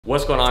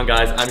What's going on,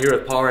 guys? I'm here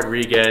with Paul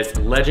Rodriguez,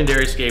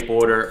 legendary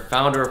skateboarder,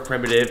 founder of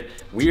Primitive.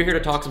 We are here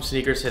to talk some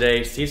sneakers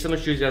today, see some of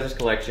the shoes he has in his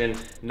collection.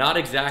 Not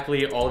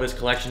exactly all of his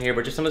collection here,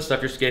 but just some of the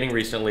stuff you're skating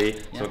recently.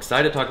 Yeah. So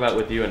excited to talk about it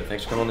with you, and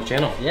thanks for coming on the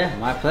channel. Yeah,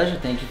 my pleasure.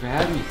 Thank you for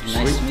having me. Sweet.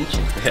 Nice to meet you.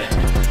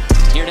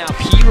 Yeah. Here now,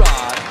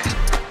 P-Rod.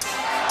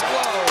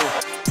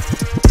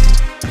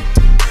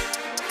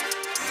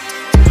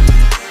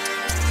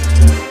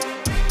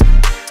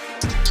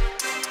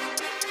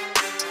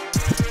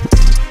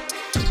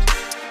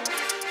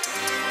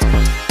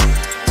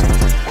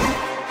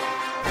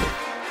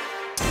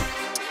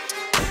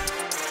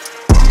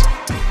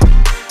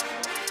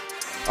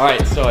 All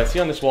right, so I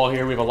see on this wall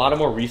here, we have a lot of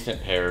more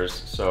recent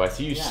pairs. So I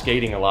see you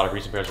skating a lot of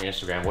recent pairs on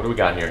Instagram. What do we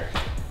got here?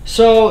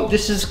 So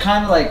this is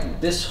kind of like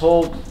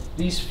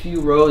these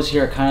few rows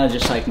here are kind of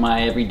just like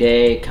my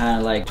everyday, kind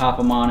of like pop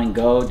them on and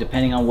go,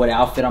 depending on what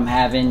outfit I'm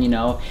having. You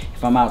know,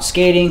 if I'm out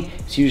skating,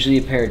 it's usually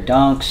a pair of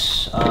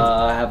dunks.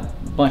 I have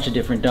a bunch of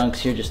different dunks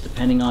here, just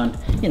depending on,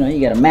 you know,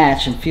 you got to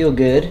match and feel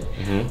good.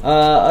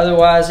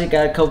 Otherwise, I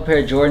got a couple pair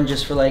of Jordan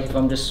just for like if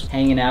I'm just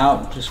hanging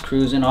out, just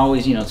cruising.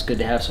 Always, you know, it's good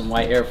to have some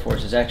white Air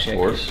Forces.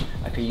 Actually,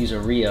 I could use a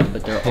re-up,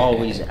 but they're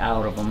always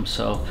out of them.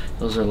 So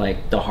those are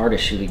like the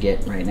hardest shoe to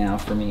get right now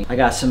for me. I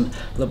got some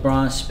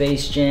LeBron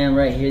Space Jam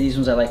right here. These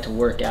ones I like to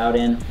work out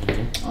in.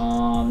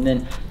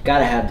 Then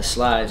gotta have the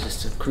slides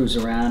just to cruise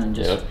around and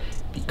just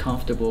be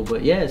comfortable.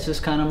 But yeah, it's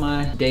just kind of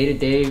my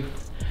day-to-day.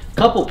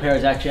 Couple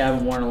pairs actually I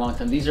haven't worn in a long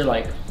time. These are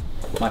like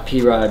my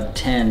P-Rod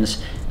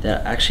 10s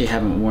that I actually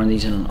haven't worn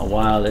these in a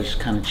while. They're just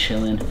kind of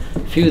chilling. A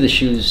few of the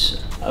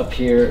shoes up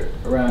here,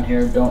 around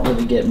here, don't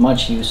really get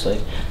much use.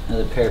 Like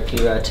another pair of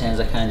P-Rod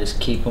 10s, I kind of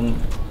just keep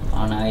them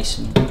on ice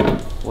and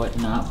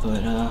whatnot.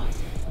 But yeah,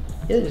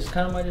 it's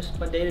kind of just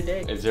my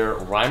day-to-day. Is there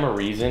a rhyme or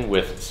reason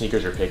with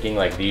sneakers you're picking,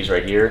 like these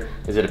right here?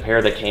 Is it a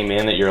pair that came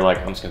in that you're like,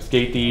 I'm just gonna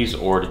skate these,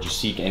 or did you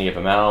seek any of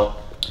them out?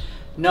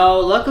 No,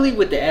 luckily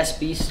with the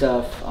SB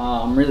stuff,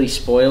 I'm really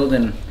spoiled,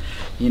 and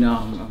you know,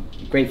 I'm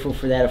grateful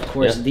for that, of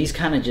course. Yeah. These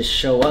kind of just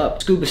show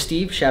up. Scuba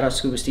Steve, shout out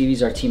Scuba Steve,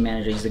 he's our team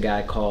manager. He's the guy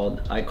I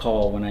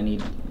call when I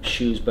need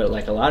shoes, but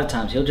like a lot of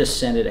times he'll just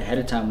send it ahead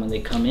of time when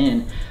they come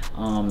in,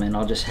 and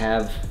I'll just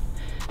have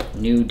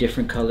new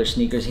different color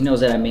sneakers. He knows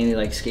that I mainly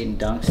like skating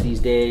dunks these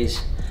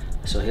days,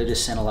 so he'll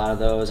just send a lot of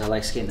those. I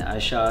like skating the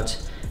ice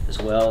shots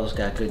as well. It's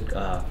got good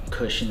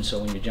cushion, so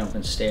when you're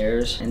jumping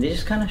stairs, and they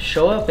just kind of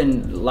show up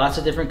in lots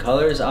of different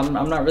colors. I'm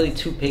not really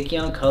too picky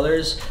on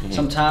colors.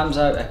 Sometimes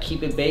I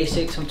keep it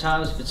basic.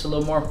 Sometimes if it's a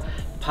little more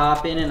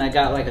popping and I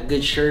got like a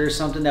good shirt or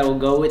something that will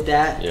go with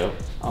that,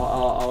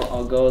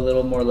 I'll go a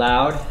little more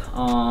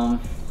loud.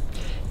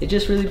 It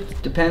just really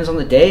depends on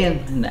the day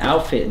and the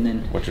outfit, and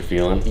then what you're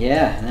feeling.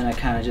 Yeah, and then I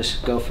kind of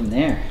just go from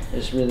there.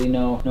 There's really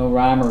no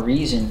rhyme or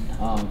reason.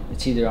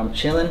 It's either I'm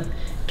chilling,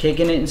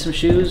 kicking it in some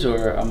shoes,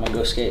 or I'm gonna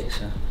go skate.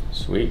 So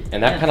sweet.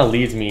 And that kind of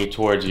leads me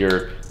towards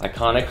your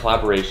iconic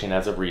collaboration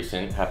as of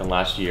recent, happened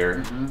last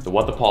year, the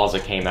What the Pauls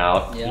that came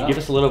out. Can you give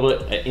us a little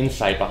bit of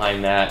insight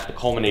behind that, the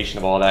culmination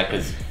of all that?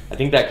 Because I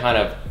think that kind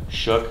of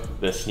shook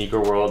the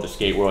sneaker world, the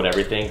skate world,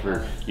 everything,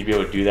 for you to be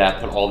able to do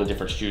that, put all the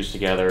different shoes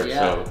together.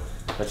 So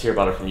let's hear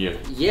about it from you.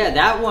 Yeah,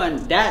 that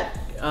one, like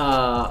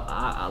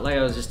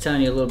I was just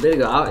telling you a little bit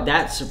ago,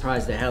 that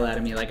surprised the hell out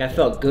of me. Like, I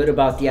felt good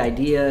about the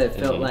idea. It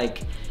felt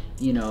like,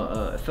 you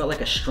know, it felt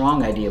like a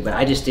strong idea, but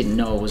I just didn't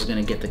know it was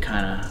gonna get the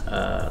kind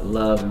of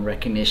love and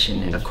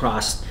recognition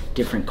across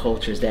different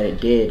cultures that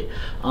it did.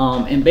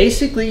 And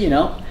basically, you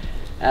know,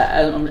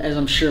 as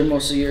I'm sure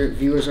most of your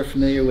viewers are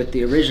familiar with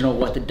the original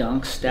What the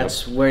Dunks,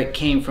 that's where it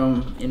came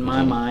from in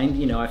my mind.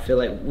 You know, I feel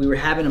like we were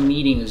having a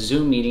meeting, a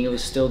Zoom meeting. It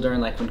was still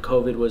during like when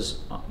COVID was,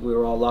 we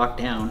were all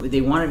locked down.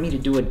 They wanted me to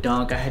do a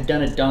dunk. I had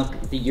done a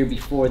dunk the year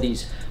before,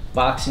 these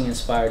boxing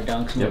inspired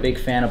dunks. I'm a big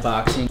fan of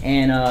boxing,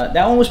 and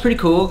that one was pretty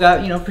cool.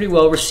 Got, you know, pretty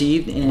well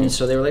received, and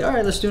so they were like, all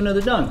right, let's do another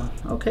dunk.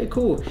 Okay,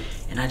 cool.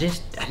 And I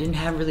didn't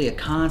have really a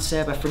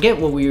concept. I forget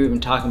what we were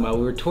even talking about.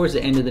 We were towards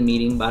the end of the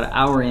meeting, about an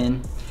hour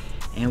in,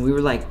 and we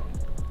were like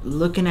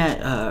looking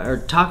at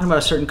or talking about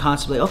a certain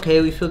concept, like, okay,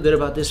 we feel good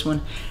about this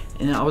one.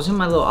 And I was in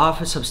my little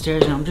office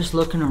upstairs, and I'm just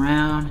looking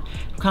around.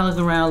 I'm kind of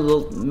looking around,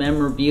 little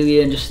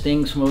memorabilia and just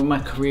things from over my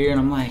career, and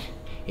I'm like,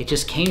 it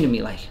just came to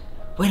me like,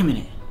 wait a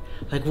minute.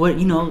 Like, what,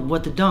 you know,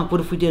 What the Dunk?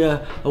 What if we did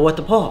a What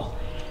the Paul?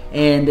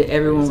 And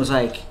everyone was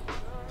like,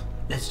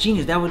 that's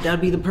genius. That would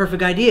be the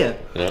perfect idea.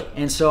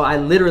 And so I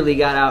literally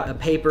got out a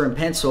paper and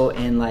pencil,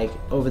 and like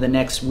over the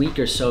next week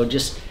or so,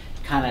 just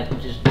kind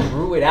of just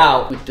drew it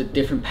out with the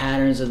different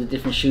patterns of the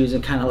different shoes,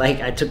 and kind of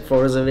like I took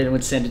photos of it and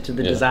would send it to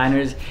the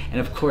designers, and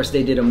of course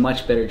they did a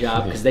much better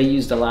job because they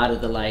used a lot of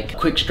the like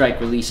quick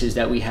strike releases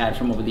that we had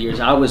from over the years.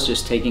 I was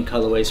just taking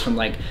colorways from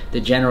like the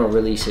general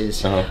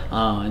releases,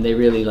 and they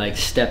really like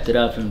stepped it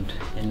up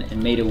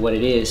and made it what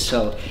it is.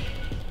 So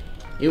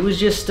it was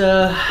just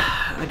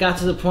I got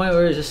to the point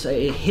where it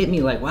hit me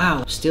like,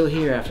 wow, I'm still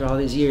here after all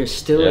these years,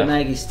 still at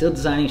Nike, still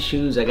designing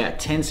shoes. I got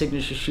 10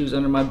 signature shoes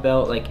under my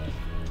belt. Like,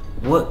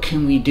 what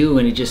can we do?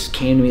 And it just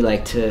came to me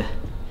like to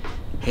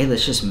hey,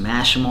 let's just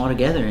mash them all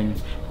together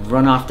and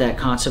run off that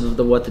concept of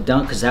the What the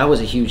Dunk, because that was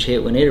a huge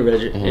hit when it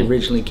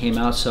originally came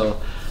out.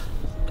 So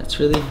that's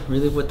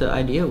really what the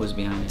idea was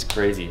behind it. It's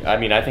crazy. I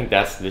mean, I think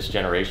that's this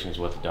generation's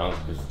What the Dunk.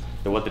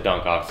 The What the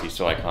Dunk obviously is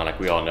so iconic.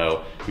 We all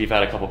know. We've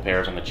had a couple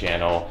pairs on the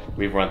channel.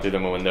 We've run through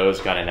them, and when those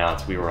got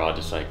announced, we were all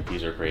just like,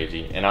 these are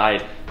crazy. And I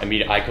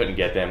couldn't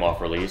get them off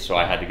release, so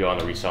I had to go on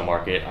the resale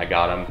market. I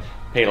got them,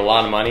 paid a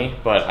lot of money,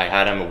 but I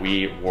had them,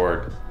 we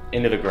wore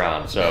into the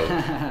ground. So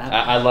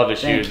I love the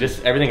shoes,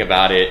 just everything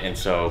about it. And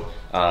so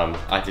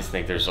I just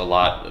think there's a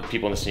lot of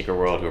people in the sneaker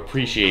world who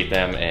appreciate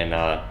them,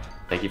 and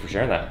thank you for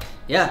sharing that.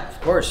 Yeah, of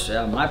course,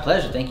 my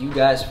pleasure. Thank you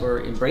guys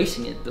for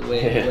embracing it the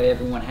way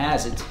everyone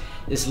has.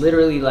 It's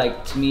literally,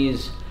 like, to me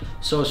is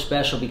so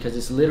special because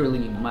it's literally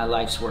my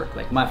life's work.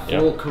 Like my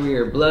full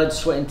career, blood,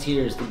 sweat, and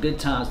tears, the good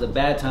times, the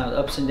bad times,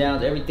 ups and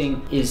downs,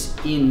 everything is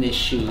in this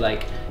shoe.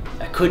 Like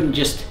I couldn't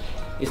just,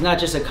 it's not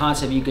just a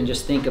concept you can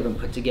just think of and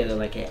put together.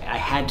 Like I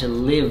had to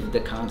live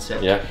the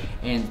concept. Yeah.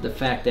 And the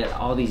fact that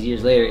all these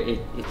years later,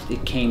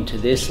 it came to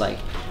this, like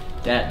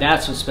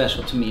that's what's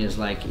special to me, is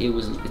like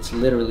it's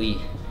literally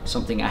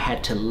something I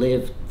had to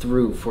live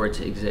through for it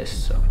to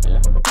exist. So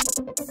yeah.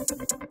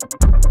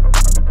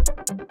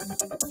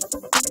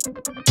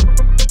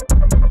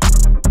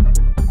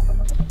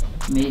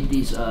 Made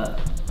these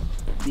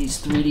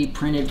 3D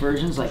printed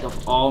versions, like,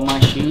 of all my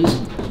shoes.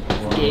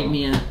 Wow. Gave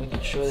me a, we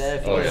can show that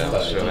if you want.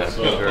 Show that.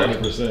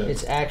 100%.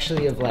 It's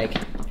actually of like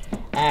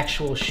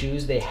actual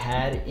shoes they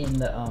had in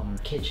the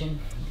kitchen,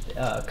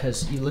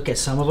 because you look at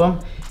some of them,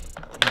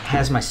 it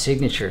has my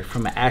signature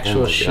from an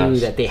actual shoe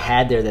that they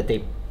had there, that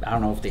they, I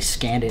don't know if they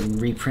scanned it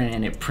and reprinted,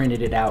 and it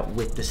printed it out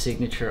with the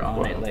signature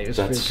on it. Like, it was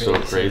that's so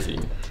crazy.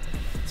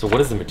 So what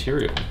is the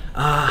material?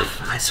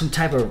 Some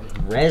type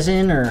of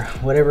resin or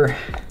whatever.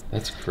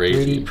 That's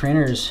crazy. 3D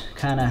printers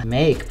kind of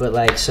make, but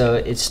like, so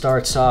it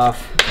starts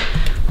off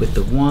with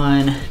the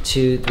 1,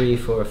 2, 3,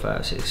 4,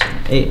 5, 6, 7,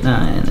 8,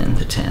 9, and then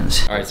the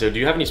 10s. All right, so do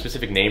you have any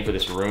specific name for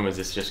this room? Is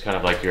this just kind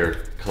of like your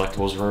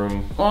collectibles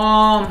room?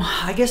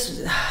 I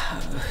guess,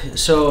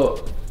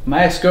 so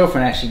my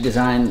ex-girlfriend actually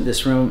designed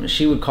this room.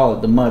 She would call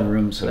it the mud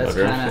room, so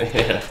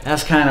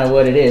that's kind of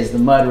what it is, the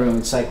mud room.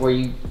 It's like where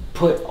you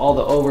put all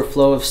the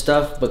overflow of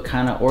stuff, but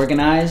kind of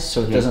organized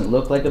so it doesn't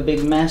look like a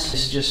big mess.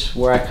 This is just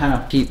where I kind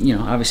of keep, you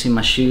know, obviously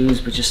my shoes,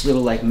 but just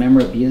little like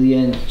memorabilia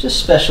and just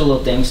special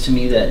little things to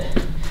me that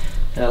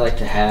I like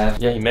to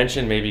have. Yeah, he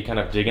mentioned maybe kind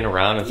of digging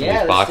around in some of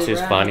these boxes,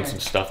 finding some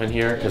stuff in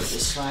here,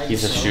 because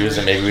these are shoes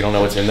and maybe we don't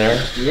know what's in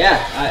there.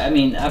 Yeah, I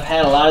mean, I've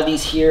had a lot of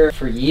these here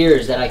for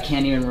years that I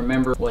can't even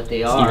remember what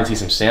they are. You can see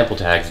some sample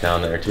tags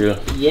down there too.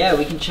 Yeah,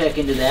 we can check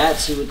into that,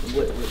 see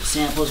what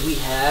samples we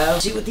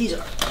have, see what these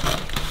are.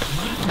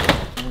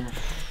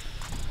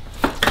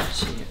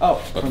 Oh,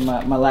 from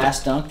my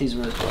last dunk, these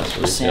were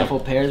the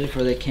sample pairs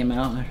before they came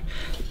out. They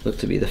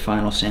looked to be the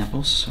final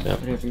samples. So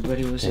what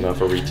everybody was came out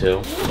for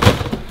retail.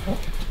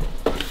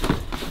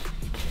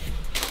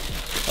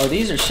 Oh,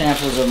 these are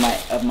samples of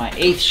my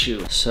 8th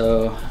shoe.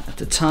 So at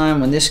the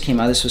time when this came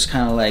out, this was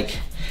kind of like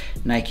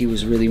Nike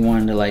was really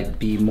wanting to like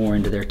be more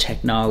into their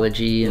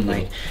technology and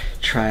like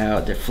try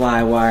out their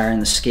fly wire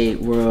in the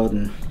skate world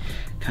and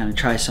kind of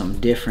try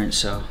something different.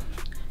 So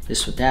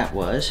this is what that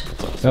was.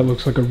 That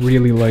looks like a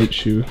really light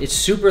shoe. It's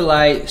super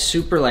light,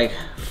 super like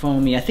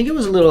foamy. I think it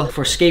was a little,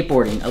 for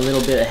skateboarding, a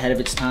little bit ahead of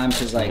its time,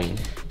 because like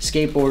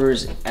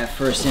skateboarders at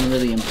first didn't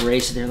really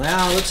embrace it. They're like,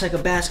 oh, it looks like a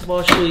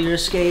basketball shoe, you're a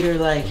skater,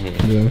 like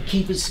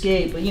keep it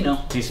skate, but you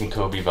know. See some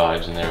Kobe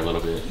vibes in there a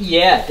little bit.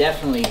 Yeah,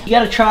 definitely. You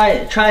gotta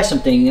try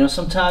something, you know,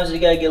 sometimes you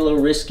gotta get a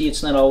little risky.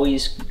 It's not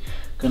always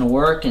gonna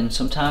work, and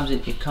sometimes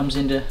it comes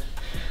into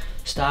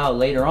style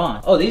later on.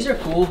 Oh, these are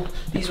cool.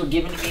 These were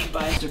given to me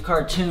by Mr.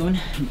 Cartoon.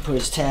 He put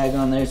his tag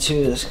on there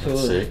too. That's cool.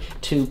 That's sick.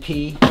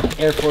 2P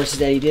Air Forces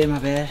that he did, my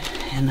bad.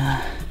 And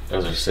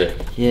those are sick.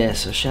 Yeah,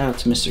 so shout out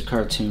to Mr.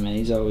 Cartoon, man.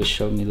 He's always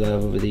showed me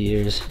love over the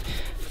years.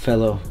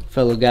 Fellow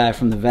guy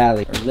from the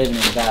Valley, or living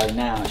in the Valley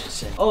now, I should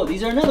say. Oh,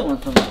 these are another one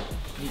from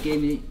he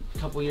gave me a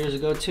couple years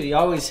ago too. He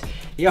always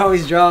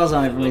draws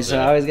on it for me, so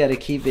I always got to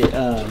keep it.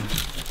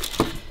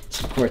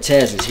 Some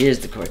Cortezes. Here's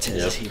the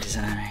Cortezes he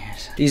designed right here.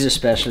 These are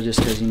special just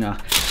because, you know,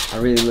 I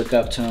really look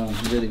up to him,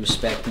 really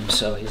respect him,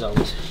 so he's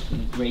always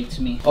great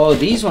to me. Oh,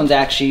 these ones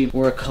actually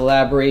were a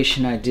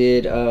collaboration I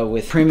did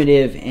with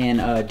Primitive and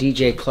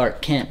DJ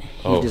Clark Kent.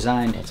 He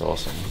designed. That's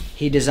awesome.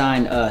 He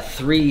designed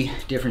 3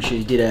 different shoes.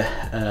 He did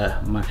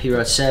my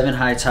P-Rod 7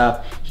 high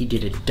top. He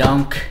did a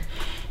Dunk.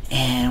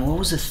 And what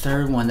was the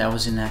third one that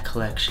was in that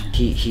collection?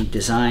 He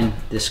designed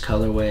this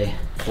colorway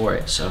for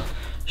it, so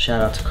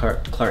shout out to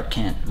Clark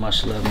Kent.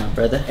 Much love, my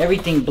brother.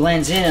 Everything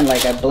blends in, and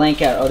like I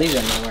blank out. Oh, these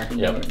are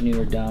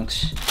newer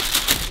Dunks.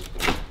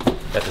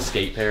 That's a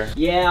skate pair?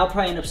 Yeah, I'll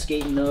probably end up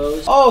skating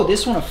those. Oh,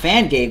 this one a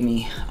fan gave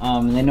me.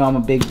 They know I'm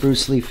a big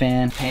Bruce Lee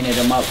fan. Painted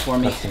them up for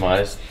me.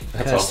 Customized.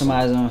 That's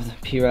Customized them with the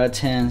P-Rod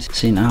 10s.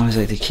 See, now I always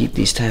like to keep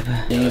these type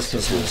of things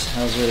because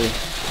that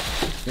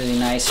was really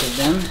nice of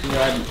them.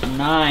 P-Rod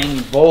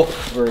 9 bulk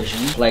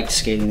version. Liked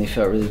skating, they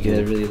felt really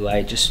good, really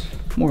light. Just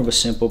more of a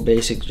simple,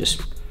 basic,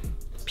 just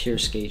pure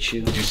skate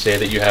shoe. Would you say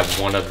that you have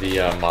one of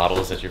the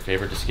models that's your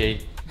favorite to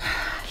skate?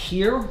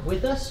 Here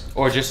with us?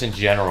 Or just in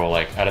general,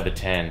 like out of the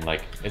 10,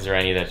 like is there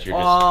any that you're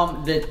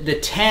just... The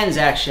 10s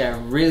actually, I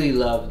really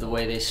love the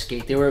way they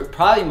skate. They were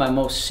probably my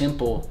most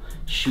simple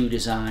shoe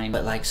design,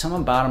 but like some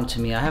about them to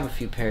me, I have a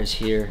few pairs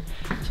here.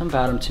 Some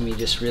about them to me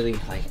just really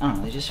like, I don't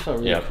know, they just felt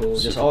really cool.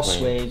 Just all clean.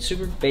 Suede,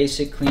 super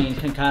basic, clean,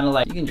 can kind of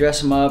like, you can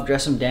dress them up,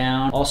 dress them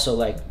down. Also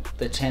like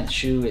the 10th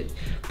shoe, it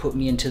put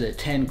me into the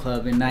 10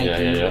 club in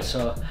Nike.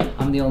 So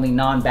I'm the only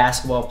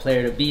non-basketball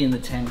player to be in the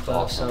 10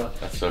 club. So,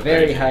 that's so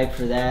very hyped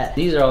for that.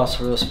 These are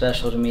also real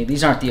special to me.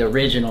 These aren't the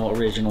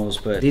originals,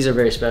 but these are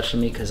very special to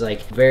me because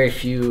like very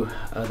few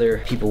other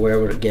people were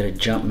able to get a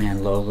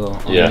Jumpman logo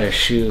on their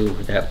shoe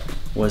that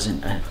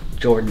wasn't a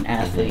Jordan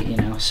athlete, you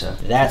know, so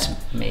that's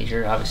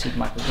major. Obviously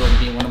Michael Jordan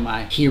being one of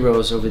my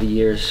heroes over the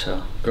years,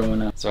 so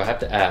growing up. So I have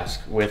to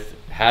ask, with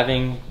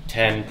having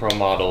 10 pro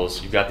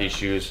models, you've got these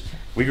shoes,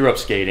 we grew up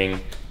skating.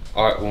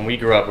 When we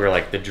grew up, we were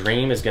like, the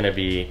dream is gonna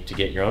be to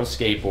get your own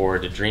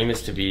skateboard, the dream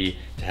is to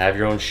have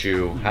your own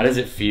shoe. How does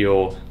it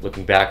feel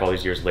looking back all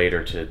these years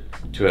later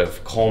to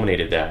have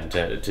culminated that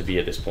and to be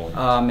at this point?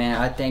 Oh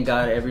man, I thank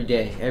God every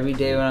day. Every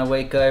day when I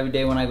wake up, every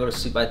day when I go to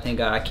sleep, I thank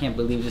God. I can't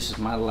believe this is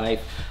my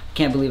life. I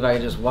can't believe I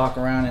can just walk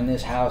around in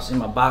this house in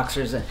my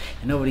boxers and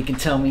nobody can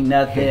tell me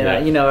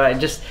nothing. You know,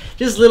 just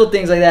little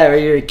things like that. Where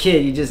you're a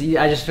kid,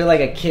 I just feel like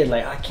a kid.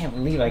 Like I can't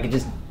believe I could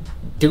just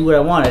do what I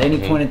want at any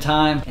point in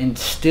time, and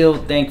still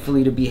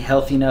thankfully to be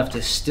healthy enough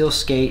to still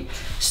skate,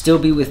 still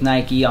be with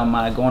Nike on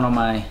my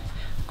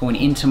going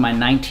into my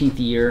 19th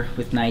year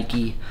with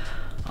Nike,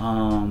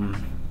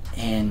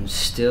 and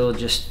still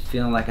just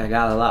feeling like I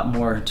got a lot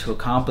more to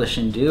accomplish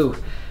and do,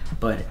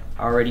 but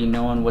already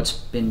knowing what's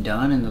been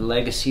done and the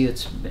legacy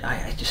that's been,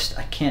 I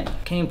can't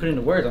even put it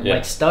into words. I'm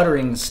like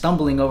stuttering,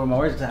 stumbling over my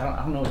words.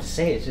 I don't know what to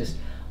say. It's just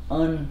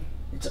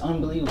it's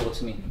unbelievable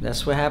to me.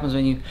 That's what happens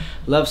when you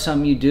love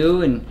something you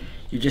do and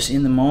you're just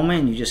in the moment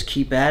and you just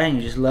keep at it and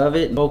you just love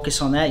it.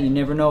 Focus on that. You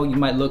never know, you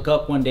might look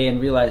up one day and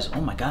realize,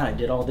 oh my God, I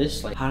did all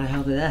this. Like, how the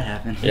hell did that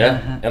happen?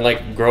 Yeah, and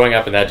like growing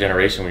up in that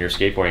generation when you're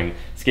skateboarding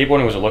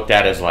was looked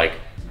at as like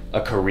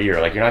a career.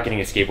 Like you're not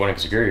getting a skateboarding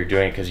as a career, you're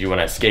doing it because you want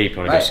to escape, you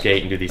want to go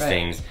skate and do these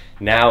things.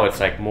 Now it's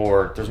like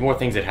there's more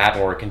things that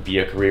happen where it can be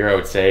a career, I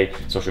would say,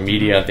 social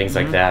media and things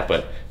like that,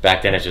 but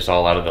back then it's just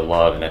all out of the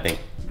love, and I think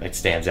it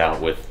stands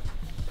out with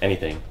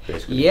anything,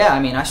 basically. Yeah, I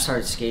mean, I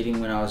started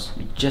skating when I was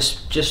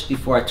just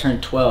before I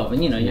turned 12,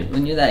 and you know,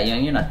 when you're that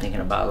young, you're not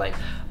thinking about like,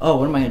 oh,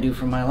 what am I gonna do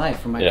for my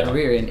life, for my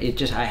career, and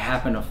I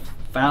happened to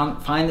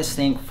find this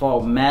thing, fall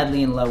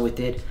madly in love with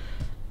it,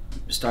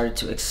 started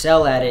to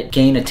excel at it,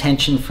 gain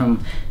attention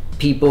from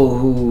people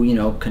who, you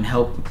know, can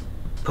help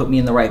put me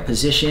in the right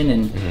position,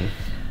 and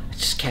I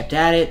just kept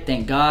at it.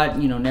 Thank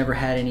God, you know, never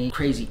had any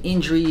crazy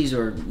injuries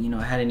or, you know,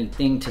 had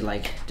anything to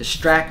like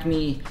distract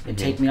me and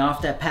take me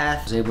off that path.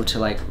 I was able to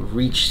like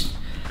reach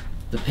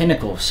the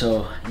pinnacle.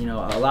 So, you know,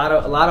 a lot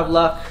of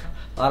luck,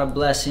 a lot of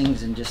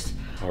blessings, and just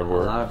hard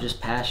work. A lot of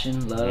just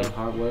passion, love,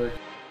 hard work.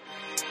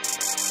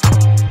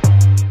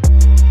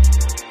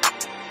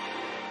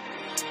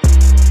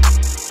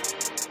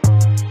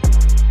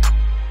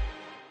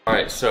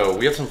 Alright, so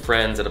we have some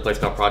friends at a place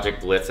called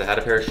Project Blitz that had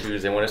a pair of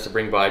shoes they want us to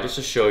bring by just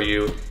to show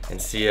you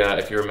and see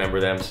if you remember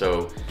them.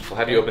 So we'll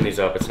have you open these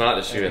up. It's not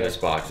the shoe in this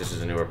box, this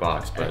is a newer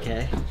box, but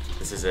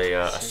this is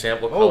a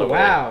sample colorway. Oh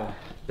wow!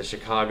 The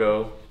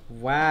Chicago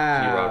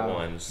P-Rod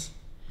ones.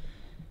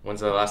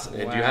 When's the last? Do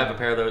you have a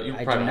pair of those? You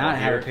I do not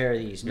have a pair of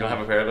these. You don't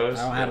have a pair of those?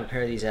 I don't have a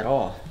pair of these at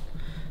all.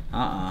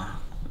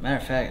 Matter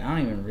of fact, I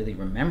don't even really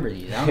remember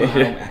these. I don't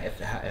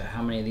know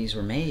how many of these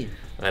were made.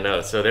 I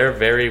know, so they're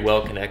very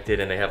well connected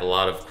and they have a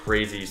lot of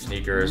crazy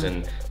sneakers,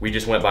 and we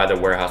just went by the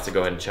warehouse to go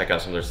ahead and check out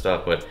some of their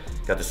stuff, but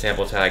got the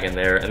sample tag in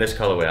there, and this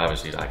colorway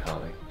obviously is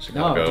iconic.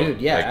 Chicago, no,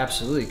 dude, yeah,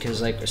 absolutely,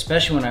 because like,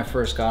 especially when I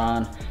first got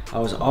on, I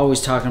was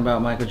always talking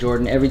about Michael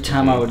Jordan. Every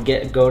time I would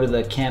go to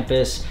the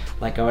campus,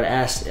 like I would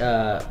ask,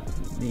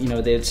 you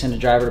know, they would send a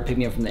driver to pick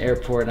me up from the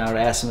airport, and I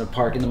would ask him to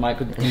park in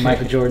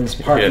Michael Jordan's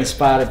parking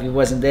spot if he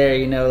wasn't there,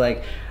 you know,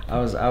 like I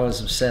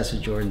was obsessed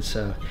with Jordan,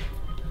 so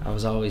I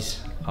was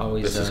always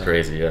this is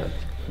crazy,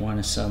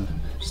 wanted some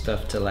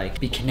stuff to like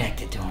be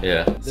connected to him.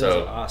 Yeah, those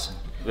so are awesome.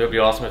 It would be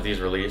awesome if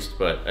these released,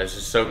 but it's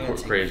just so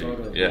crazy.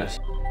 Yeah.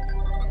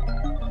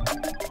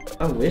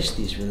 I wish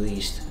these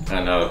released.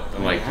 I know.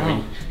 I'm like, can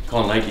we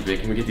call Nike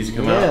big? Can we get these to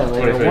come out? Yeah,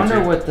 like I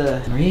wonder what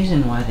the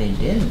reason why they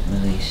didn't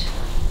release.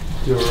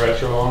 Do a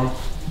retro on them.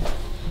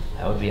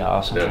 That would be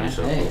awesome. That'd be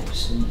so hey, cool.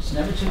 It's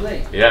never too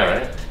late. Yeah,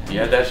 right? You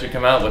had that shit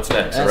come out, what's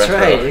next? That's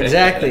right,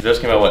 exactly. It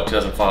just came out, what,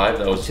 2005?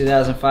 That was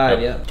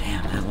 2005, yep.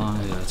 Damn, that long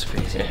ago, that's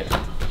crazy.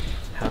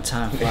 How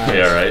time flies.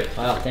 Yeah, right?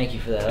 Wow, thank you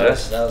for that. That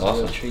was awesome. A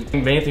real treat.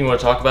 The main thing you want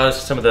to talk about is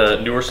some of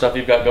the newer stuff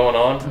you've got going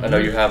on. I know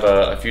you have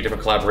a few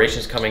different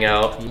collaborations coming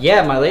out.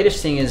 Yeah, my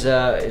latest thing is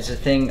a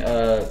thing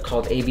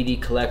called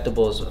ABD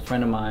Collectibles. A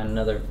friend of mine,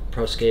 another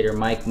pro skater,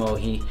 Mike Mo,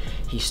 he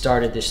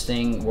started this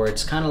thing where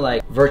it's kind of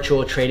like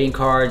virtual trading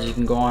cards. You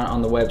can go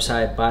on the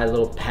website, buy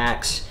little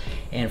packs.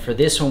 And for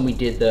this one, we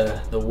did the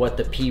What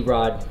the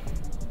P-Rod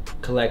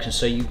collection.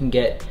 So you can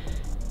get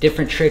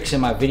different tricks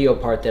in my video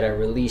part that I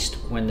released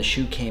when the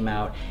shoe came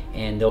out,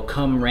 and they'll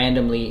come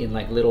randomly in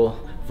like little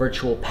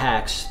virtual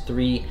packs,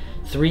 three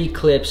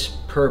clips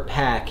per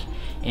pack,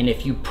 and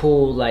if you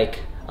pull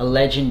like a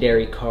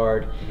legendary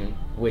card,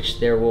 which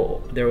there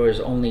was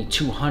only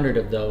 200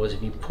 of those.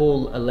 If you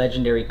pull a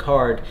legendary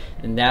card,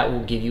 then that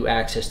will give you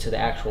access to the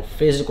actual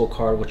physical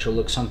card, which will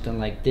look something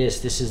like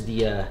this. This is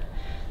the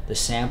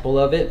sample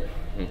of it,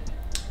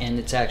 and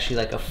it's actually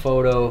like a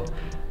photo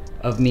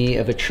of me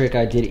of a trick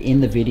I did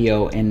in the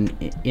video, and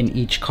in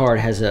each card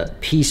has a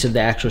piece of the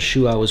actual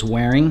shoe I was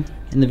wearing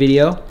in the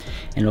video,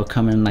 and it'll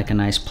come in like a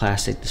nice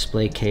plastic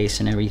display case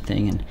and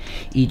everything, and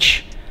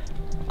each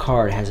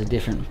card has a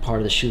different part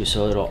of the shoe,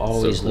 so it'll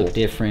always look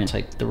different. It's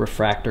like the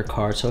refractor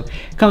card, so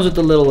it comes with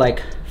the little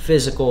like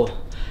physical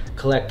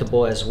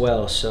collectible as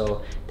well.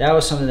 So that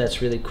was something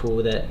that's really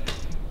cool that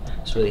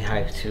I was really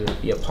hyped to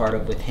be a part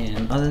of with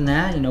him. Other than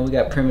that, you know, we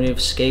got Primitive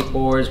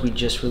Skateboards. We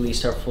just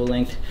released our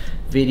full-length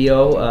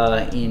video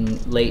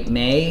in late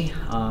May,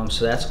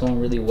 so that's going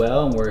really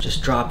well, and we're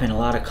just dropping a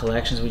lot of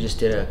collections. We just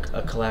did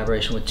a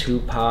collaboration with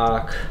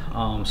Tupac,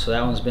 so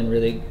that one's been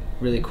really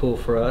cool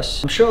for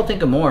us. I'm sure I'll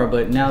think of more,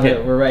 but now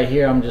that we're right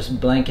here, I'm just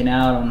blanking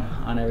out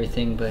on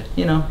everything. But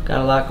you know,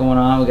 got a lot going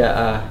on. We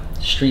got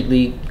Street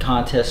League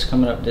contests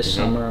coming up this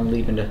summer. I'm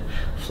leaving to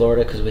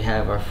Florida because we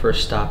have our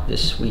first stop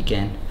this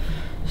weekend.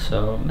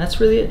 So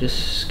that's really it,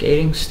 just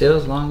skating still,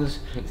 as long as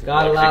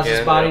God allows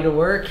his body to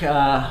work.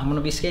 I'm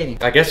gonna be skating.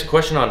 I guess a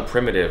question on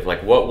Primitive,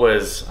 like what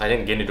was, I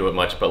didn't get into it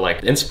much, but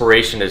like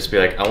inspiration to just be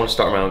like, I want to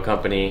start my own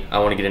company, I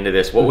want to get into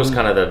this. What was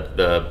kind of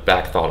the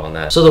back thought on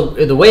that? So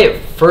the way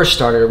it first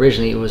started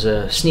originally, it was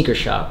a sneaker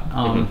shop.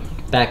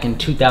 Back in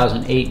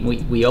 2008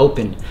 we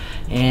opened,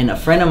 and a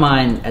friend of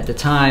mine at the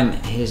time,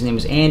 his name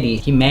was Andy,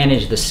 he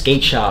managed the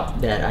skate shop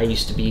that I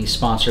used to be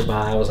sponsored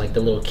by. I was like the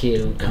little kid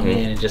who would come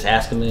in and just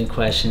ask a million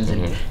questions,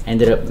 and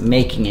ended up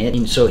making it.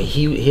 And so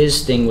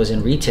his thing was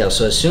in retail.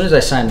 So as soon as I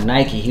signed to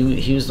Nike,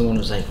 he was the one who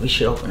was like, we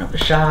should open up a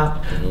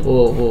shop.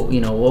 We'll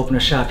open a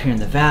shop here in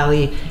the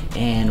Valley,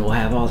 and we'll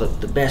have all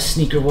the best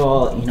sneaker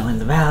wall, you know, in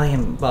the Valley,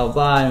 and blah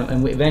blah.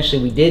 And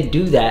eventually we did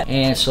do that,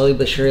 and slowly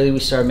but surely we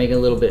started making a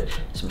little bit,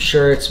 some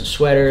shirts, some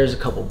sweaters, a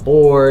couple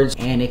boards,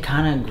 and it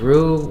kind of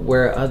grew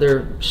where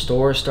other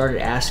stores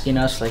started asking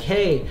us like,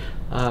 hey,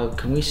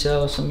 can we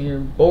sell some of your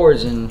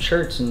boards and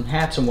shirts and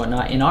hats and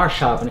whatnot in our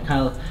shop? And it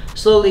kind of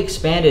slowly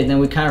expanded, and then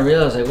we kind of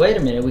realized like, wait a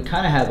minute, we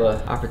kind of have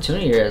an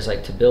opportunity here as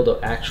like to build an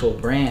actual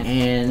brand.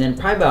 And then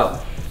probably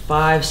about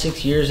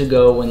 5-6 years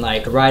ago, when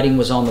like the writing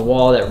was on the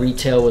wall that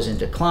retail was in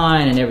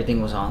decline and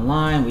everything was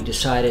online, we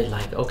decided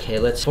like, okay,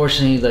 let's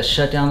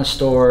shut down the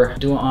store,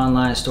 do an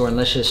online store, and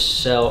let's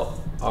just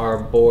sell our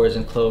boards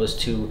and clothes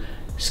to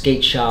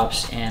skate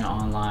shops and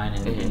online,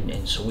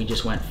 and so we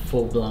just went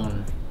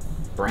full-blown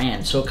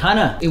brand. So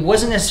it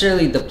wasn't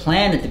necessarily the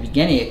plan at the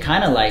beginning. It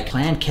kind of like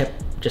plan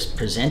kept just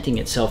presenting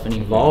itself and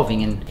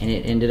evolving, and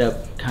it ended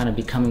up kind of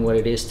becoming what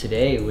it is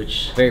today,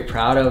 which I'm very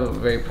proud of.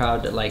 I'm very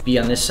proud to like be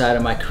on this side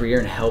of my career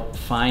and help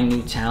find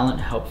new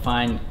talent, help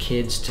find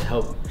kids to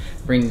help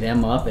bring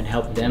them up and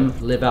help them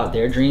live out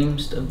their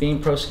dreams of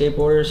being pro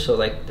skateboarders. So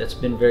like that's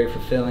been very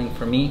fulfilling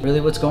for me.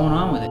 Really what's going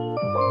on with it.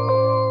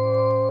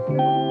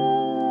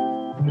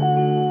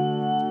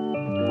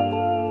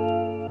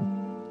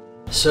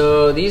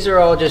 So these are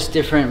all just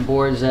different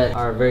boards that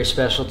are very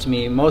special to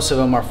me. Most of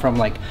them are from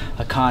like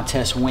a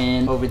contest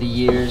win over the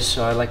years,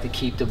 so I like to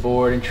keep the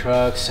board and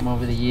trucks from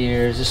over the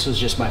years. This was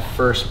just my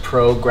first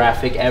pro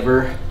graphic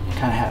ever.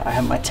 I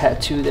have my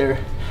tattoo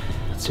there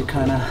to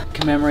kind of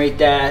commemorate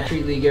that.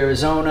 Street League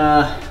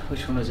Arizona,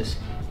 which one was this?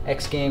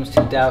 X Games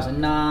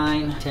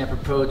 2009, Tampa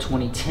Pro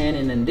 2010,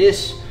 and then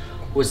this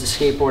was the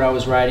skateboard I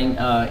was riding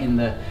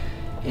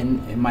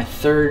in my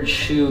third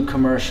shoe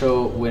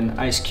commercial when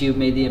Ice Cube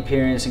made the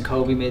appearance and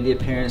Kobe made the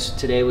appearance.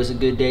 Today was a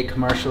good day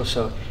commercial.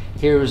 So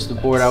here was the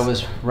board I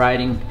was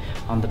riding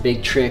on the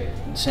big trick,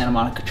 Santa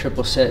Monica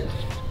triple set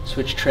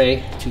switch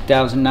tray,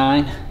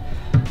 2009.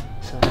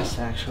 So that's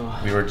the actual.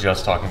 We were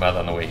just talking about that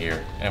on the way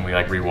here, and we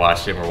like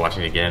rewatched it. We're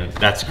watching it again.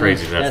 That's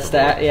crazy. That's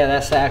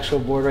the actual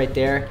board right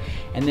there.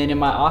 And then in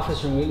my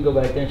office room, we can go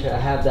back there and I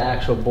have the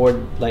actual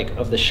board like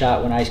of the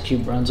shot when Ice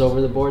Cube runs over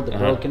the board, the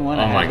broken one.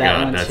 Oh I have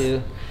that one that's,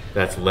 too.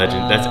 That's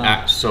legend.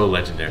 That's so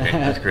legendary.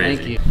 That's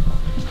crazy. Thank you.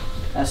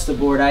 That's the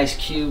board Ice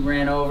Cube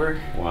ran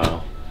over.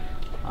 Wow.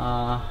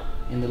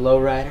 In the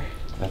lowrider.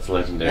 That's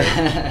legendary.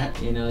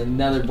 You know,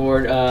 another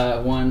board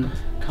won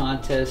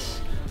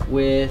contest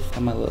with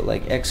my little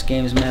like X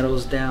Games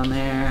medals down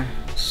there.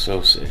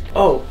 So sick.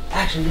 Oh,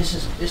 actually,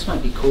 this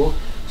might be cool.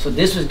 So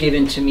this was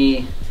given to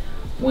me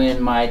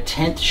when my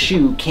 10th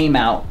shoe came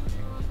out.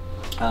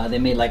 They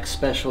made like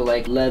special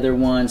like leather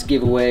ones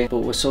giveaway, but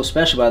what's so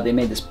special about it, they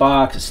made this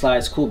box, it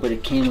slides cool, but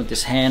it came with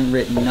this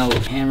handwritten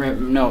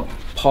note,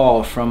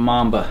 Paul from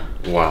Mamba.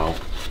 Wow.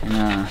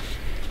 And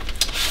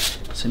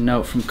it's a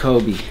note from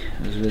Kobe.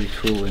 It was really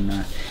cool,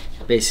 and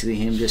basically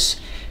him just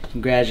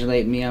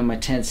congratulating me on my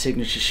 10th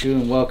signature shoe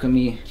and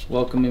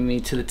welcoming me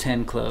to the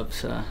 10 club.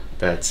 So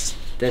this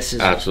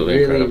is absolutely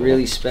really incredible.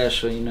 Really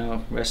special, you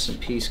know. Rest in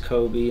peace,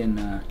 Kobe,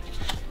 and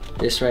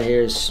This right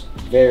here is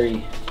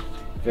very,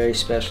 very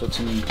special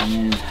to me.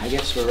 And then I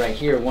guess we're right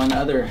here. One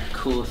other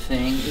cool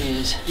thing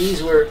is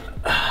these were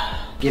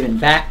given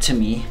back to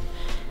me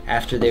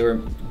after they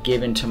were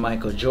given to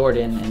Michael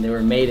Jordan, and they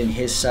were made in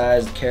his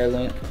size,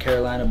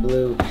 Carolina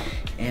blue.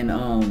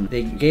 And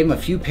they gave him a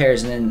few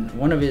pairs, and then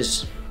one of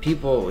his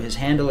people, his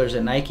handlers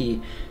at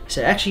Nike,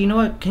 said, actually, you know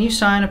what, can you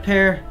sign a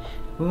pair?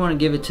 We want to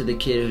give it to the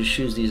kid whose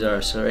shoes these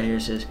are. So right here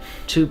it says,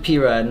 to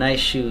P-Rod, nice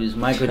shoes,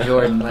 Michael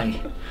Jordan.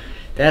 Like,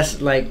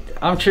 that's like,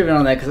 I'm tripping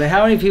on that, because like,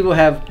 how many people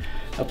have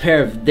a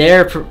pair of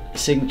their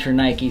signature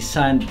Nikes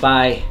signed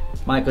by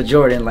Michael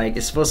Jordan? Like,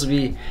 it's supposed to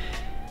be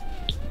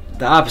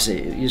the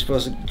opposite. You're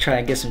supposed to try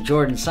and get some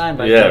Jordan signed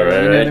by Jordan.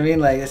 Right, you know what I mean?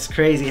 Like, it's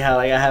crazy how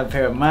like I have a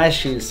pair of my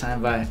shoes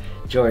signed by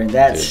Jordan.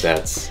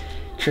 That's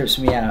trips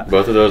me out.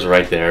 Both of those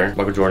right there,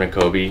 Michael Jordan,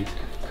 Kobe.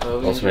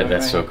 Ultimate,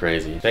 that's right. So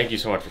crazy. Thank you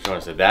so much for showing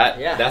us that.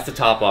 That's the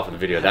top off of the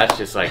video. That's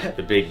just like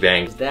the big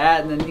bang.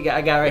 That, and then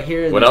I got right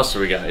here. What else do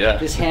we got? Yeah.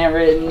 This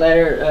handwritten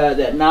letter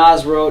that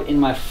Nas wrote in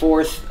my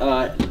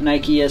 4th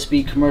Nike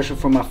SB commercial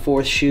for my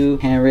 4th shoe.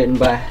 Handwritten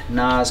by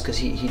Nas, because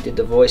he did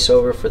the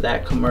voiceover for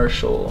that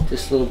commercial.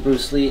 This little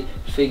Bruce Lee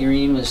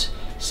figurine was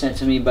sent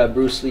to me by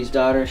Bruce Lee's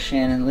daughter,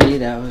 Shannon Lee.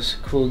 That was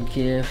a cool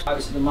gift.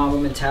 Obviously the Mamba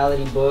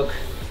Mentality book.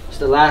 It's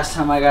the last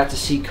time I got to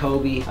see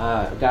Kobe.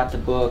 Got the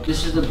book.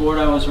 This is the board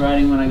I was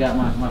riding when I got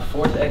my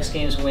 4th X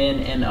Games win.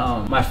 And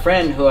my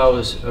friend who I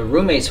was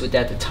roommates with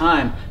at the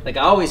time, like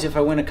I always, if I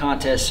win a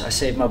contest, I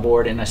save my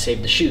board and I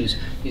save the shoes.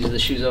 These are the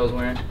shoes I was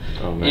wearing.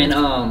 Oh, man.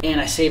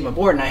 And I saved my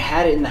board and I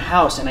had it in the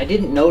house and I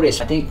didn't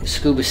notice. I think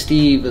Scuba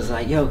Steve was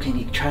like, yo, can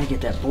you try to get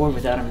that board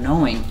without him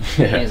knowing?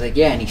 And he was like,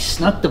 yeah, and he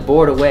snuck the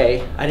board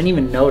away. I didn't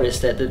even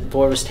notice that the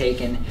board was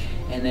taken.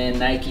 And then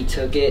Nike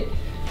took it,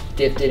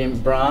 dipped it in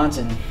bronze,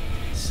 and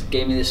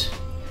gave me this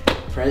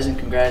present.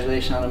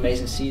 Congratulations on an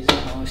amazing season.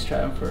 I always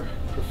striving for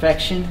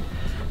perfection.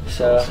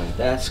 So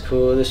that's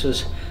cool. This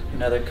was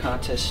another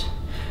contest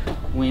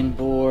win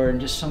board, and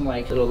just some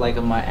like little like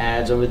of my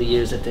ads over the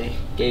years that they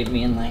gave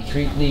me in like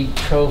Greek League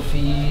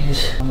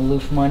trophies,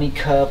 Aloof Money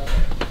Cup,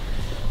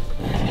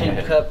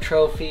 Pimp Cup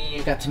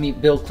trophy. Got to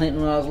meet Bill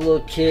Clinton when I was a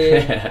little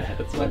kid.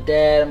 My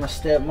dad and my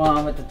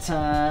stepmom at the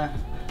time.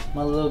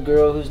 My little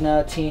girl who's now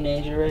a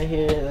teenager right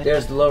here.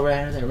 There's the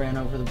lowrider that ran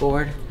over the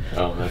board.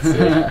 Oh, that's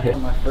it.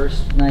 My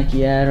first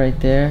Nike ad right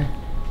there.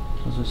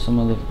 Those are some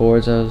of the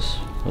boards I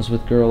was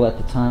with girl at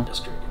the time.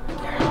 Just right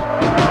there.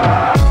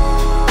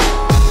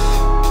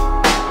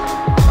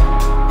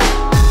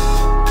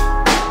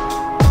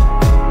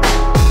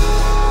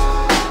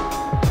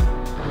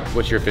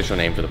 What's your official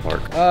name for the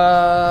park?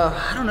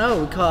 I don't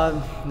know. We call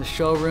it the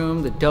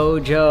showroom, the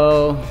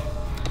dojo,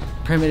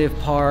 Primitive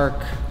Park.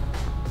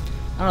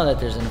 I don't know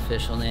that there's an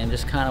official name,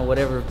 just kind of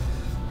whatever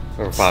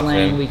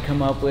slang we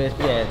come up with.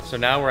 Yeah. So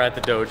now we're at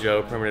the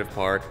dojo, Primitive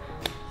Park.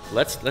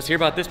 Let's hear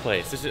about this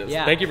place.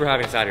 Thank you for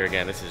having us out here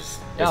again. This is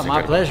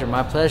my pleasure,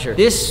 my pleasure.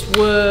 This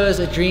was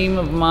a dream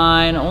of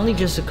mine only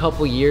just a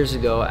couple years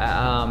ago.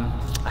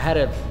 I had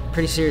a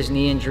pretty serious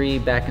knee injury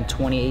back in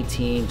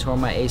 2018, tore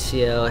my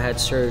ACL, had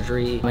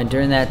surgery. And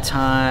during that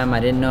time, I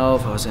didn't know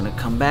if I was gonna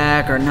come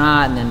back or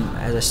not. And then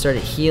as I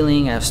started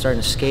healing, I was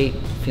starting to skate,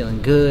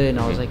 feeling good.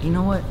 And I was like, you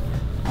know what?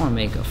 I want to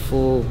make a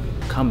full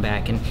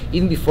comeback. And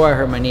even before I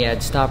hurt my knee,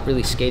 I'd stopped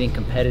really skating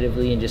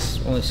competitively and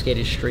just only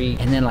skated street.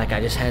 And then like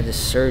I just had this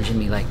surge in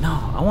me like,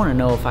 no, I want to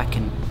know if I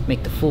can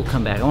make the full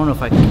comeback. I want to know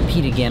if I can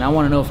compete again. I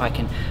want to know if I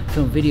can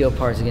film video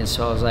parts again.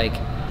 So I was like,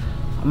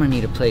 I'm gonna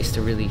need a place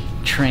to really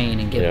train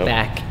and get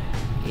back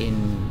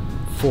in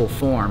full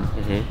form.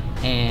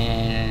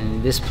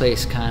 And this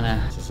place kind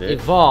of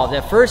evolved.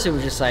 At first it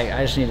was just like,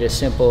 I just needed a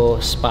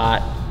simple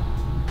spot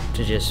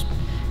to just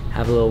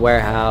have a little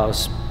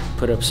warehouse,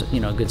 put up, you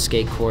know, a good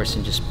skate course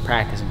and just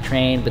practice and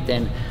train. But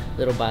then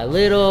little by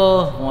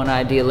little, one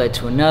idea led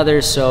to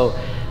another. So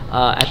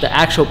at the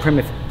actual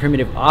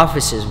primitive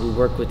offices, we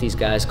work with these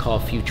guys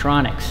called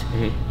Futronics,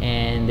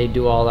 and they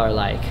do all our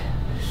like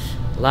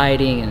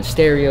lighting and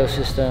stereo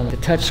system, the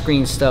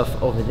touchscreen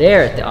stuff over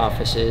there at the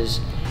offices.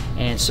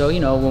 And so, you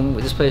know, when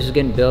this place was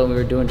getting built, we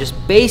were doing just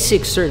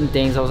basic certain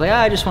things. I was like,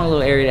 I just want a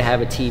little area to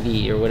have a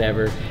TV or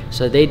whatever.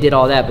 So they did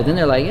all that. But then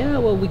they're like, yeah,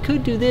 well, we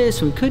could do this,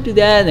 and we could do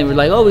that. And they were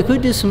like, oh, we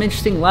could do some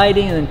interesting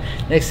lighting. And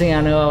then next thing I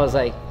know, I was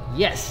like,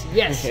 yes,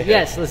 yes,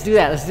 yes, let's do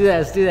that, let's do that,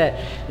 let's do that.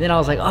 And then I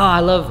was like, oh,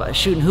 I love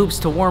shooting hoops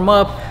to warm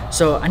up.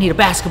 So I need a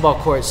basketball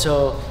court.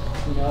 So,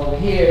 you know, over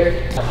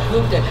here, a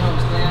hoop that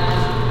comes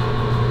down.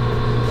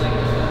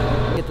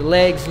 Like, get the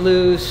legs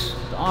loose,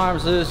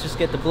 arms loose, just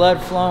get the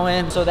blood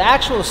flowing. So the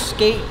actual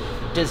skate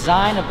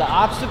design of the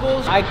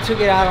obstacles, I took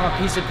it out on a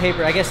piece of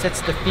paper. I guess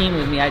that's the theme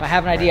with me. I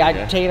have an idea, I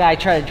take it, I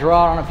try to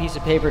draw it on a piece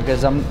of paper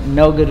because I'm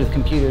no good with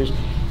computers.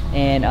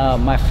 And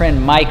my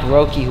friend Mike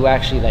Roki, who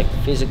actually like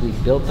physically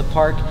built the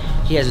park,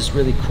 he has this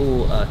really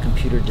cool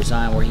computer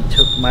design where he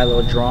took my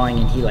little drawing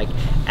and he like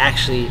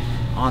actually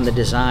on the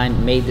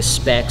design made the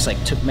specs,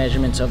 like took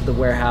measurements of the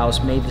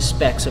warehouse, made the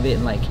specs of it,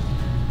 and like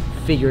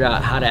figured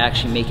out how to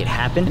actually make it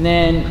happen. And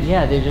then,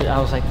 yeah, I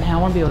was like, man, I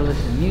want to be able to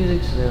listen to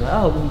music. So they're like,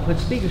 oh, we can put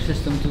speaker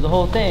system through the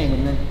whole thing.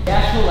 And then the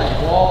actual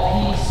like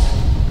wall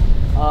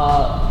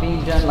piece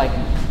being done, like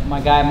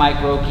my guy Mike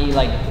Roki,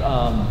 like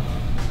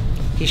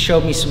he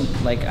showed me some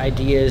like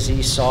ideas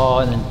he saw,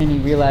 and then he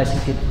realized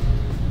he could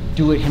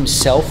do it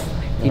himself.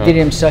 He did it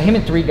himself. Him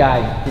and 3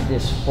 guys did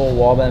this whole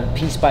wall, but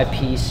piece by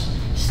piece,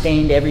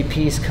 stained every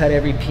piece, cut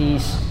every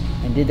piece,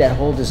 and did that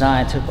whole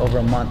design. It took over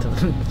a month of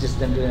just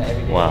them doing that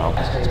every day. Wow,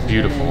 it's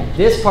beautiful.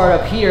 This part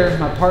up here,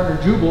 my partner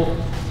Jubal,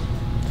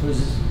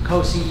 who's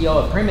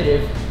co-CEO of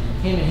Primitive,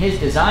 him and his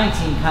design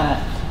team kind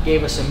of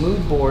gave us a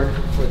mood board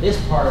for this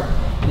part,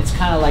 and it's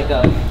kind of like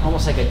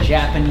almost like a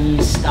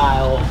Japanese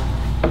style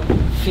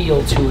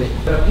feel to it.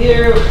 But up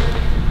here,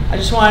 I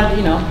just wanted,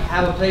 you know,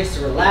 have a place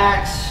to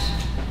relax.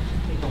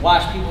 You can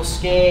watch people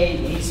skate,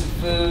 eat some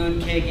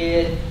food, kick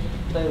it,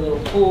 play a little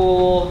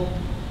pool.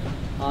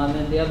 And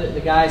then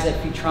the guys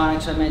at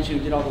Futronics I mentioned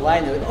who did all the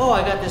lighting, they're like, oh,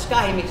 I got this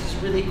guy, he makes this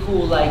really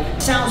cool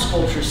like sound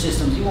sculpture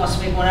systems. He wants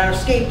to make one out of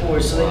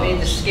skateboards. So they made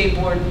this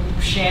skateboard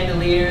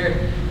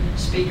chandelier,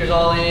 speakers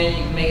all in it,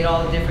 you can make it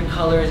all the different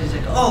colors. He's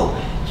like, oh,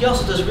 he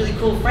also does really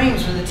cool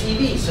frames for the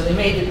TV. So they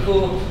made it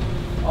cool,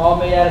 all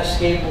made out of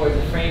skateboards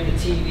to frame the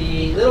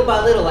TV. Little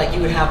by little, like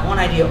you would have one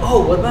idea,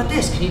 oh, what about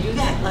this? Can you do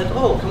that? Like,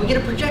 oh, can we get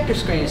a projector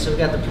screen? So we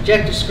got the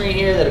projector screen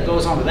here that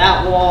goes onto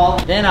that wall.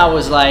 Then I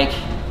was like,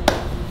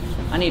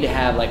 I need to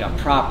have like a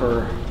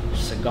proper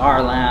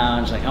cigar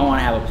lounge. Like I want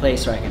to have a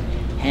place where I can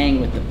hang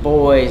with the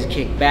boys,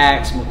 kick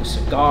back, smoke a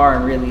cigar,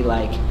 and really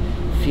like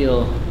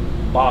feel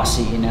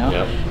bossy, you know?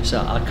 Yep. So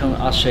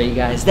I'll show you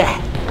guys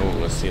that. Oh,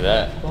 let's see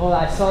that. Oh,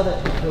 I saw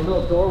that the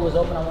little door was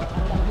open. I don't know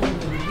who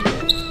was here.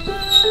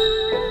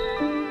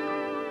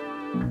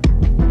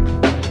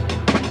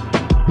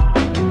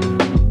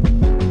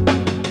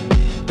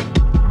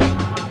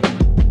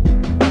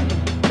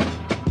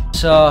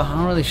 So I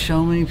don't really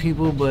show many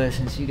people, but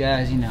since you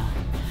guys, you know,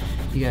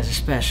 you guys are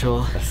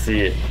special. I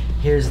see it.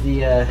 Here's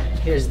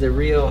the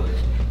real,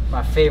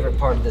 my favorite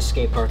part of the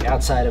skate park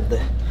outside of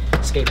the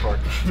skate park.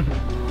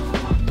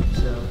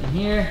 So in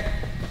here,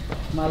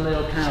 my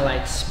little kind of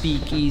like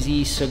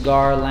speakeasy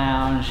cigar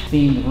lounge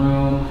themed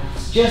room.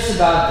 It's just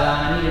about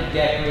done. I need to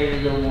decorate it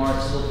a little more.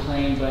 It's a little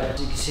plain, but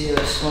as you can see,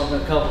 they're smoking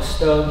a couple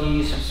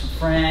stogies with some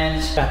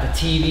friends. Got the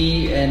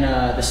TV, and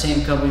the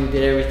same company who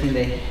did everything,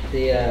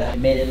 they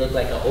made it look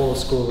like an old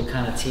school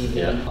kind of TV.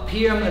 Yeah. Up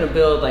here, I'm gonna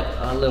build like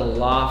a little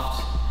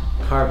loft,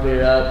 carpet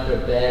it up, put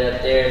a bed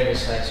up there,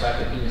 just like so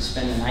I could even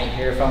spend the night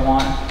here if I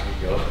want.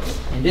 There you go.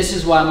 And this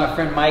is why my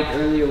friend Mike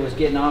earlier was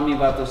getting on me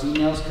about those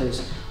emails,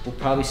 because we'll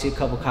probably see a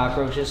couple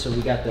cockroaches. So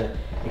we got the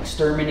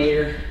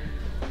exterminator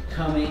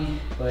coming.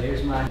 But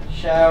here's my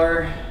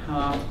shower,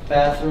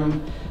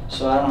 bathroom,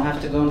 so I don't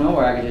have to go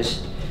nowhere. I can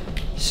just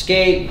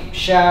skate,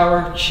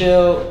 shower,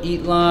 chill,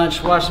 eat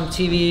lunch, watch some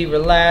TV,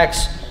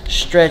 relax,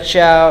 stretch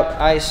out,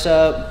 ice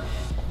up,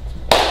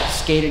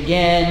 skate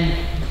again,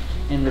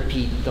 and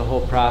repeat the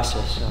whole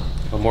process. So.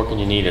 What more can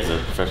you need as a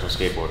professional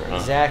skateboarder, huh?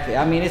 Exactly.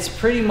 I mean, it's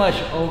pretty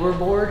much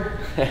overboard,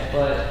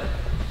 but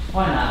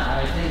why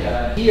not? I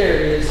think here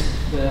is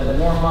the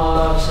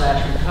warm-up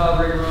 /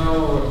 recovery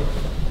room.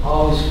 We're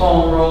always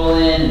foam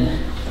rolling and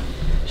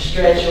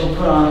stretch. We'll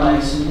put on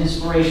like some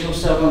inspirational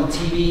stuff on the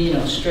TV, you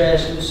know,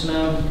 stretch, loosen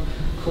up,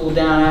 cool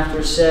down after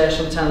a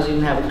session. Sometimes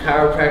even have a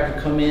chiropractor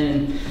come in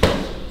and,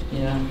 you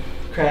know,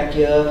 crack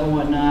you up and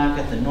whatnot.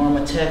 Got the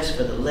Normatex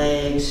for the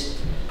legs.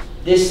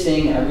 This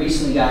thing I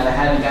recently got, I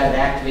haven't got it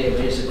activated,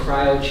 but it's a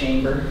cryo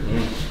chamber.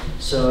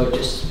 So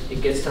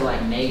it gets to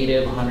like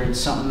negative 100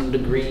 something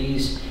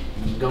degrees.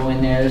 And you go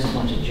in there, there's a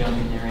bunch of junk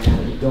in there right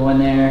now. You go in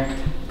there,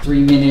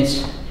 3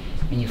 minutes,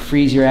 and you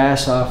freeze your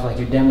ass off like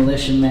your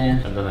demolition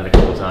man. I've done that a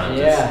couple times.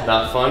 Yeah. It's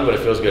not fun, but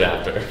it feels good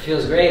after. It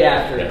feels great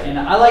after. Yeah. And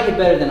I like it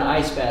better than an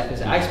ice bath,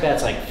 because the ice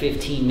bath's like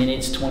 15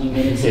 minutes, 20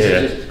 minutes. This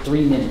is just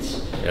 3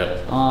 minutes.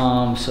 Yep.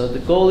 So the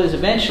goal is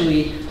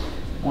eventually,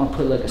 I want to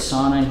put like a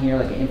sauna in here,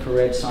 like an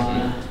infrared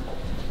sauna.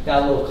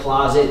 Got a little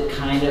closet,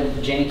 kind of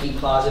janky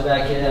closet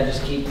back here that I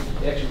just keep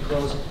extra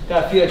clothes.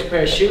 Got a few extra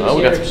pair of shoes Oh,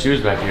 we here. got some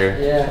shoes back here.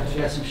 Yeah,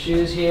 we got some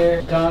shoes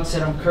here. Don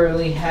said I'm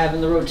currently having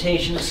the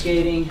rotation of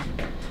skating.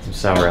 Some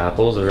sour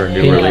apples, those are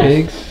new Pink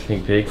release. pigs.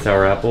 Pink pig,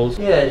 sour apples.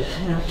 Yeah,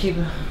 you know, keep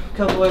a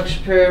couple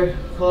extra pair of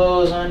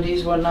clothes,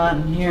 undies, whatnot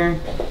in here.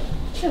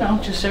 You know,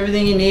 just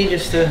everything you need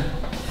just to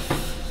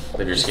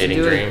Live your skating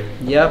dream.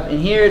 Yep, and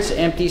here it's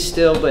empty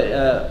still, but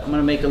I'm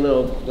gonna make a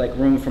little like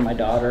room for my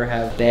daughter,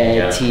 have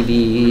bed,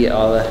 TV,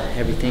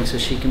 everything, so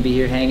she can be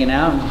here hanging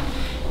out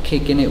and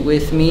kicking it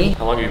with me.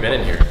 How long have you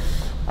been in here?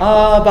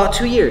 About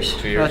 2 years.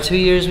 2 years. About 2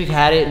 years we've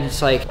had it, and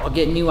it's like I'll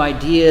get new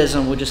ideas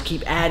and we'll just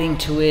keep adding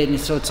to it, and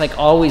so it's like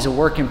always a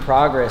work in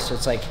progress. So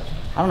it's like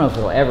I don't know if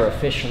it'll ever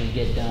officially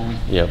get done.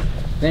 Yep.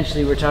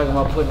 Eventually we're talking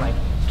about putting like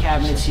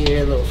cabinets here,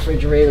 a little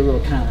refrigerator, a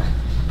little kind of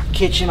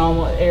kitchen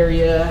almost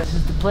area. This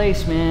is the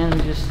place, man.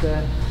 Just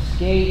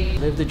skate,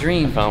 live the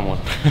dream. I found one.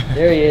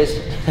 There he is.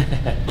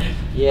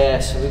 Yeah,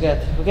 so we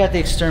got the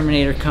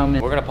exterminator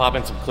coming. We're gonna pop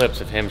in some clips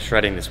of him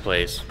shredding this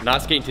place.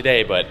 Not skating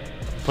today, but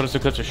put up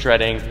some clips of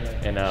shredding.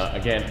 And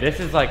again, this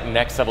is like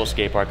next level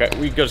skate park.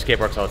 We go to skate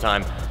parks all the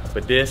time,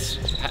 but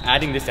this,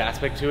 adding this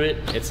aspect to it,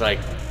 it's like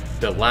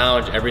the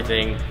lounge,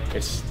 everything.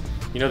 It's,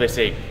 you know, they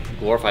say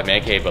glorified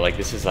man cave, but like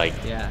this is like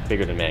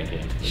bigger than man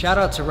cave. Shout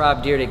out to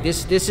Rob Deerdick.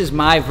 This is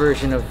my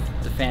version of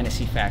the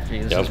Fantasy Factory.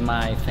 This is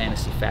my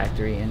Fantasy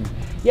Factory. And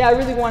yeah, I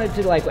really wanted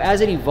to, like,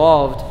 as it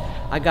evolved,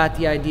 I got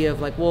the idea of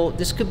like, well,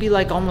 this could be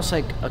like almost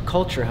like a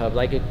culture hub.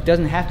 Like, it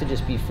doesn't have to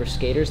just be for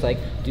skaters. Like,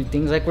 do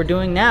things like we're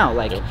doing now.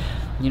 Like,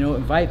 you know,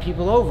 invite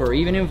people over,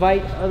 even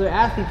invite other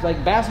athletes,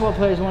 like basketball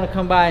players want to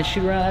come by and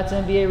shoot around. That's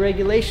NBA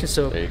regulation.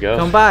 So there you go.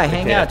 Come by,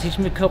 hang out, teach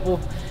me a couple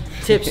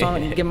tips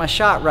on get my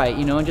shot right,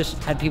 you know, and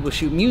just had people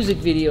shoot music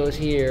videos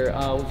here.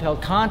 We've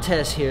held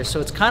contests here. So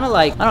it's kind of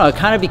like, I don't know, it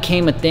kind of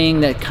became a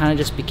thing that kind of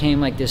just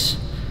became like this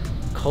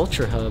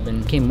culture hub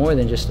and became more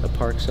than just a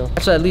park. So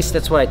at least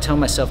that's what I tell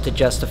myself to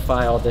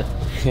justify all the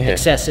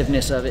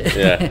excessiveness of it.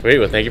 Yeah, great.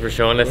 Well, thank you for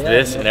showing us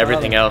this and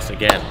everything else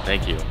again.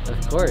 Thank you.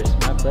 Of course,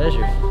 my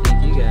pleasure.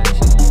 Thank you guys.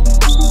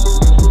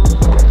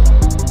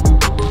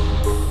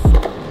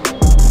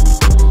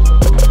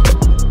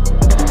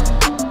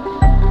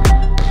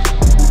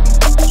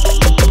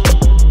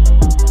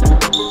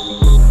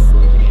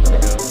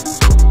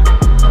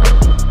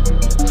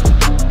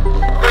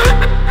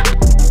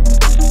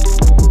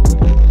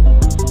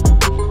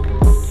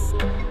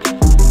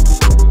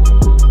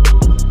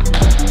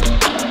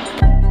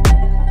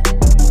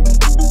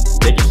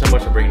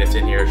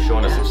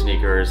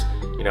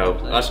 You know,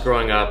 us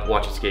growing up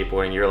watching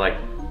skateboarding, you're like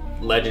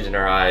legends in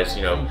our eyes.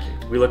 You know,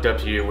 we looked up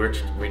to you.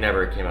 We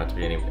never came out to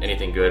be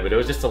anything good, but it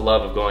was just the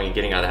love of going and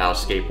getting out of the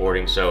house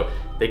skateboarding. So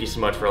thank you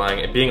so much for allowing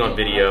and being on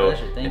video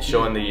and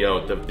showing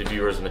the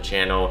viewers on the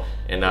channel.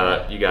 And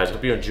you guys,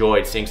 hope you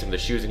enjoyed seeing some of the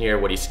shoes in here,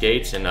 what he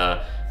skates, and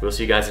we'll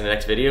see you guys in the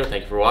next video.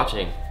 Thank you for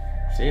watching.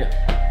 See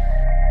ya.